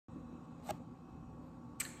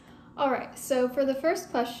All right, so for the first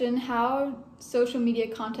question, how social media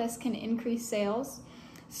contests can increase sales.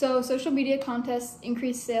 So social media contests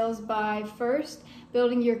increase sales by first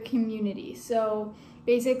building your community. So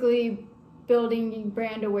basically building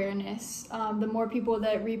brand awareness. The more people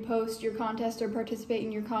that repost your contest or participate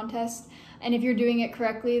in your contest, and if you're doing it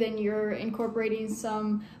correctly, then you're incorporating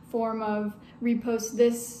some form of repost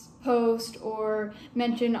this post or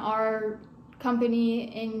mention our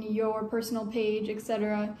company in your personal page,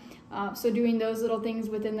 etc. So doing those little things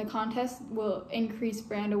within the contest will increase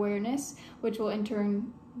brand awareness, which will in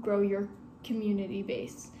turn grow your community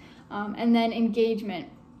base. And then engagement.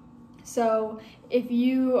 So if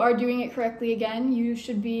you are doing it correctly, again, you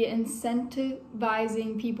should be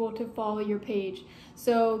incentivizing people to follow your page.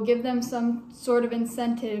 So give them some sort of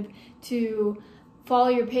incentive to follow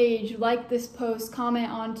your page, like this post, comment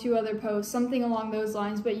on 2 other posts, something along those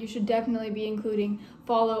lines, but you should definitely be including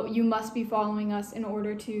you must be following us in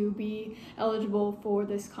order to be eligible for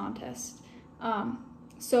this contest.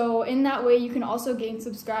 So in that way, you can also gain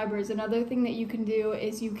subscribers. Another thing that you can do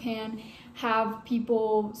is you can have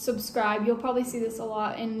people subscribe. You'll probably see this a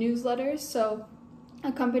lot in newsletters. So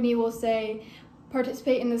a company will say,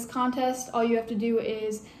 participate in this contest. All you have to do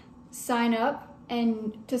is sign up.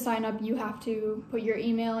 And to sign up, you have to put your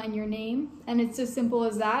email and your name. And it's as simple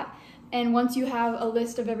as that. And once you have a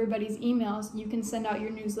list of everybody's emails, you can send out your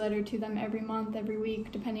newsletter to them every month, every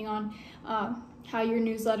week, depending on how your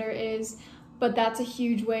newsletter is. But that's a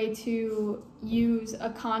huge way to use a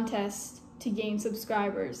contest to gain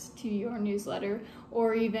subscribers to your newsletter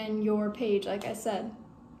or even your page, like I said.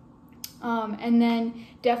 And then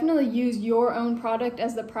definitely use your own product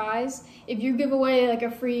as the prize. If you give away like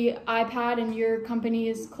a free iPad and your company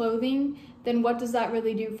is clothing, then what does that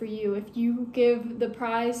really do for you? If you give the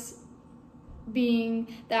prize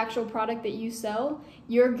being the actual product that you sell,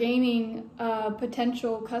 you're gaining a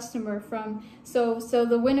potential customer from, so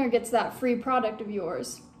the winner gets that free product of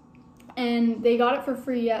yours. And they got it for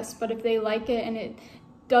free, yes, but if they like it and it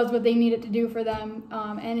does what they need it to do for them,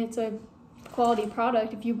 and it's a quality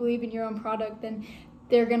product, if you believe in your own product, then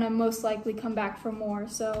they're gonna most likely come back for more.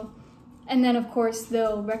 So, and then of course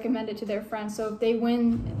they'll recommend it to their friends. So if they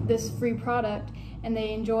win this free product and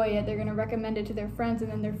they enjoy it, they're gonna recommend it to their friends,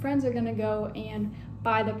 and then their friends are gonna go and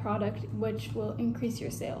buy the product, which will increase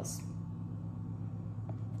your sales.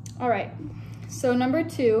 All right, so number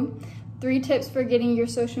 2, 3 tips for getting your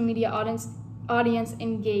social media audience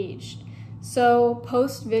engaged. So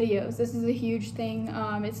post videos. This is a huge thing.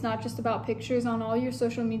 It's not just about pictures on all your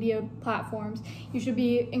social media platforms. You should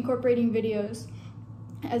be incorporating videos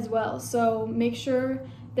as well. So make sure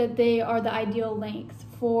that they are the ideal length.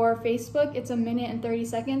 For Facebook, it's 1 minute and 30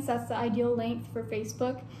 seconds. That's the ideal length for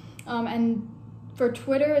Facebook. And for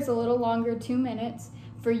Twitter, it's a little longer, 2 minutes.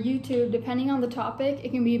 For YouTube, depending on the topic,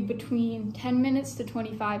 it can be between 10 minutes to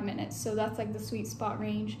 25 minutes. So that's like the sweet spot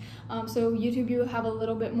range. So YouTube, you have a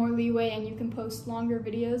little bit more leeway and you can post longer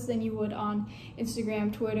videos than you would on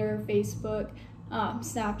Instagram, Twitter, Facebook,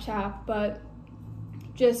 Snapchat. But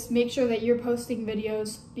just make sure that you're posting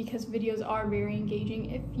videos, because videos are very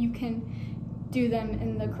engaging if you can do them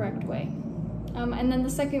in the correct way. And then the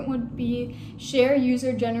second would be share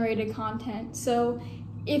user-generated content. So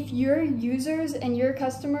if your users and your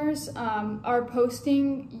customers are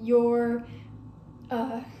posting your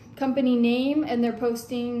company name and they're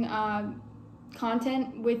posting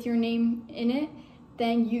content with your name in it,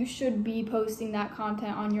 then you should be posting that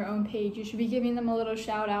content on your own page. You should be giving them a little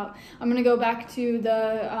shout out. I'm gonna go back to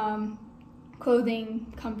the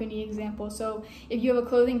clothing company example. So if you have a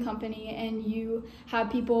clothing company and you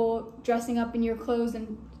have people dressing up in your clothes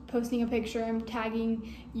and posting a picture and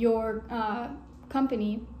tagging your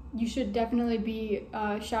company, you should definitely be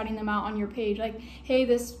shouting them out on your page, like, hey,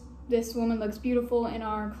 this woman looks beautiful in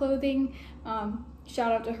our clothing,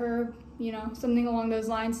 shout out to her, you know, something along those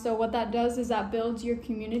lines. So what that does is that builds your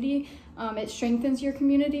community. It strengthens your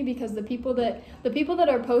community, because the people that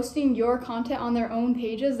are posting your content on their own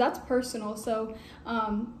pages, that's personal. So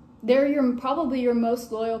they're probably your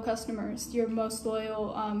most loyal customers, your most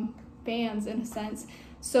loyal fans in a sense.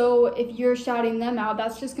 So if you're shouting them out,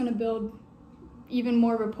 that's just going to build even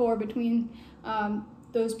more rapport between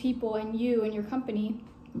those people and you and your company.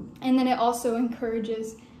 And then it also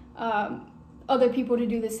encourages other people to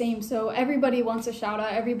do the same. So everybody wants a shout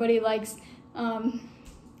out. Everybody likes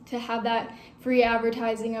to have that free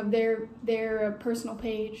advertising of their personal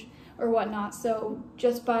page or whatnot. So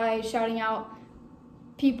just by shouting out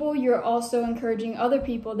people, you're also encouraging other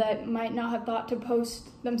people that might not have thought to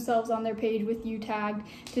post themselves on their page with you tagged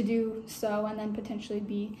to do so, and then potentially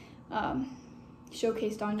be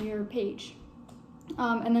showcased on your page.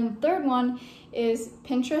 And then the third one is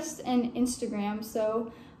Pinterest and Instagram.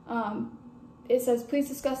 So it says, please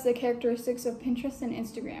discuss the characteristics of Pinterest and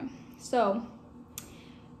Instagram. So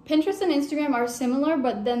Pinterest and Instagram are similar,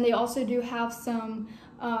 but then they also do have some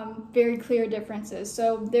very clear differences.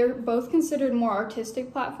 So they're both considered more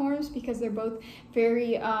artistic platforms because they're both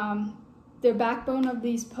very, their backbone of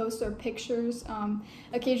these posts are pictures,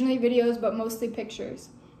 occasionally videos, but mostly pictures.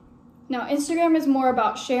 Now, Instagram is more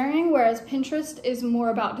about sharing, whereas Pinterest is more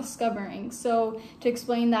about discovering. So to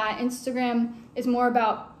explain that, Instagram is more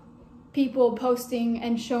about people posting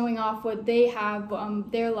and showing off what they have,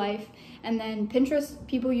 their life. And then Pinterest,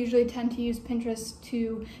 people usually tend to use Pinterest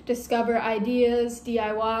to discover ideas,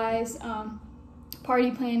 DIYs,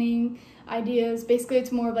 party planning ideas. Basically,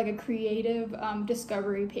 it's more of like a creative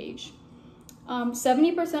discovery page.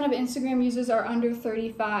 70% of Instagram users are under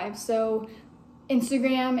 35. So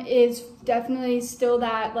Instagram is definitely still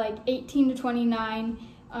that like 18 to 29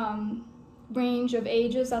 range of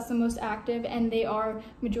ages. That's the most active, and they are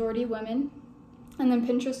majority women. And then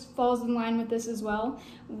Pinterest falls in line with this as well.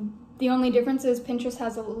 The only difference is Pinterest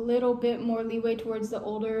has a little bit more leeway towards the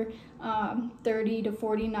older 30 to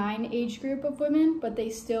 49 age group of women, but they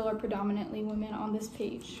still are predominantly women on this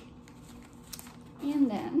page.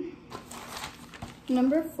 And then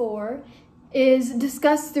number 4 is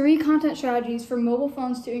discuss 3 content strategies for mobile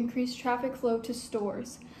phones to increase traffic flow to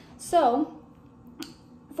stores. So,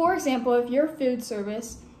 for example, if you're a food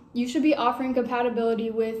service, you should be offering compatibility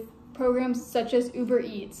with programs such as Uber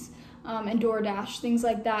Eats and DoorDash, things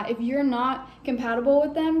like that. If you're not compatible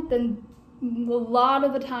with them, then a lot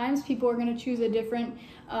of the times people are going to choose a different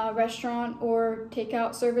restaurant or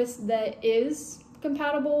takeout service that is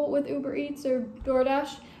compatible with Uber Eats or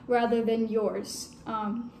DoorDash rather than yours.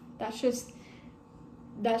 That's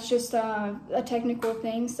just a technical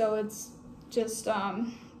thing, so it's just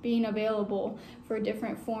being available for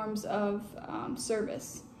different forms of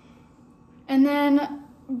service. And then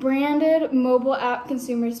branded mobile app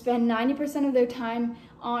consumers spend 90% of their time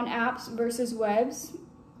on apps versus webs.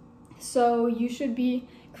 So you should be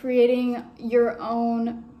creating your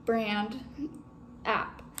own brand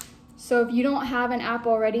app. So if you don't have an app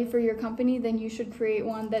already for your company, then you should create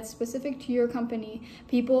one that's specific to your company.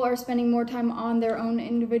 People are spending more time on their own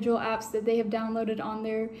individual apps that they have downloaded on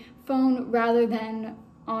their phone rather than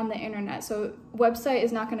on the internet. So website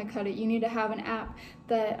is not going to cut it. You need to have an app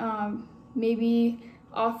that maybe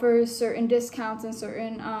offers certain discounts and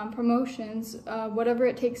certain promotions, whatever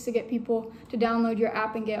it takes to get people to download your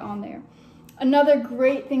app and get on there. Another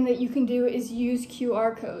great thing that you can do is use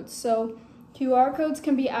QR codes. So QR codes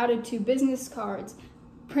can be added to business cards,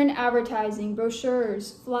 print advertising,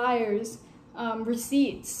 brochures, flyers,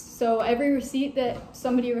 receipts. So every receipt that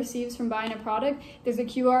somebody receives from buying a product, there's a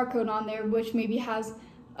QR code on there which maybe has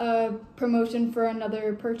a promotion for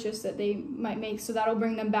another purchase that they might make. So that'll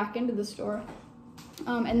bring them back into the store.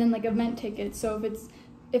 And then like event tickets. So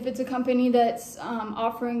if it's a company that's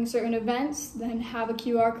offering certain events, then have a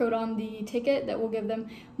QR code on the ticket that will give them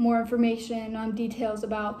more information on details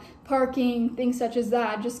about parking, things such as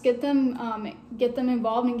that. Just get them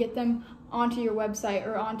involved and get them onto your website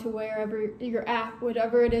or onto wherever your app,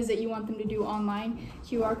 whatever it is that you want them to do online.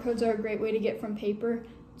 QR codes are a great way to get from paper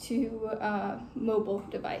to a mobile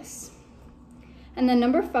device. And then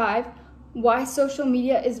number 5, why social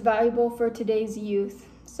media is valuable for today's youth.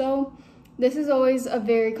 So this is always a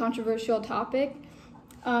very controversial topic,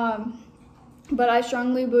 but I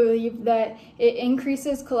strongly believe that it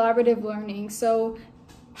increases collaborative learning. So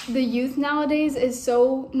the youth nowadays is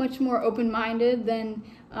so much more open-minded than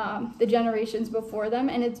the generations before them,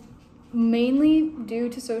 and it's mainly due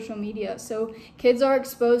to social media. So kids are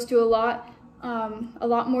exposed to a lot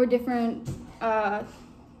more different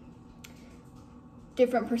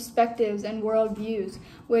perspectives and worldviews,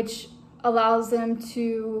 which allows them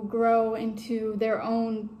to grow into their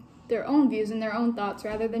own views and their own thoughts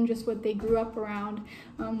rather than just what they grew up around,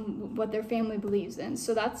 what their family believes in.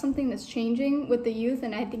 So that's something that's changing with the youth,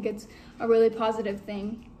 and I think it's a really positive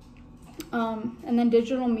thing. And then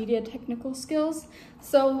digital media technical skills.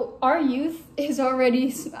 So our youth is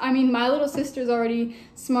already, my little sister's already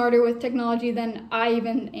smarter with technology than I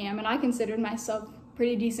even am, and I considered myself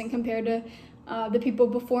pretty decent compared to the people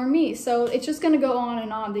before me. So it's just going to go on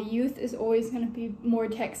and on. The youth is always going to be more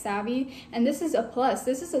tech savvy, and this is a plus.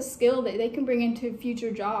 This is a skill that they can bring into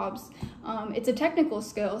future jobs. It's a technical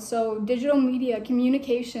skill. So digital media,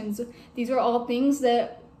 communications, these are all things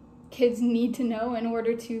that kids need to know in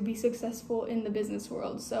order to be successful in the business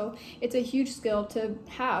world. So it's a huge skill to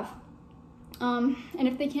have. And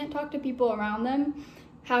if they can't talk to people around them,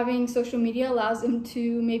 having social media allows them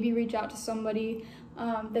to maybe reach out to somebody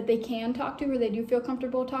that they can talk to, or they do feel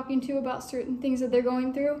comfortable talking to about certain things that they're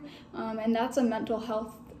going through, and that's a mental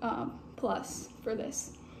health plus for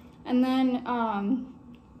this. And then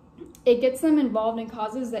it gets them involved in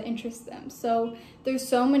causes that interest them. So there's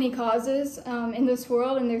so many causes in this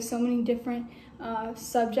world, and there's so many different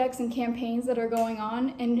subjects and campaigns that are going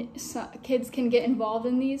on, and kids can get involved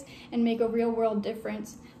in these and make a real world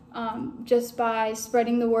difference just by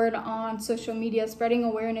spreading the word on social media, spreading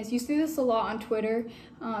awareness. You see this a lot on Twitter,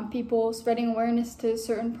 people spreading awareness to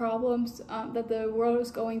certain problems that the world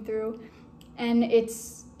is going through, and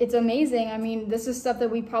it's amazing. I mean, this is stuff that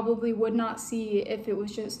we probably would not see if it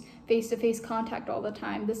was just face-to-face contact all the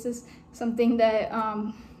time. This is something that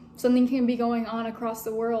something can be going on across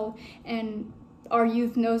the world, and our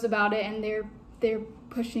youth knows about it, and they're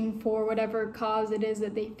pushing for whatever cause it is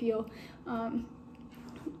that they feel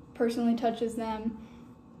personally touches them.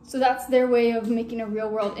 So that's their way of making a real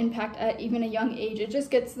world impact at even a young age. It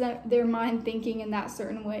just gets their mind thinking in that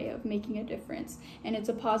certain way of making a difference, and it's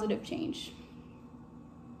a positive change.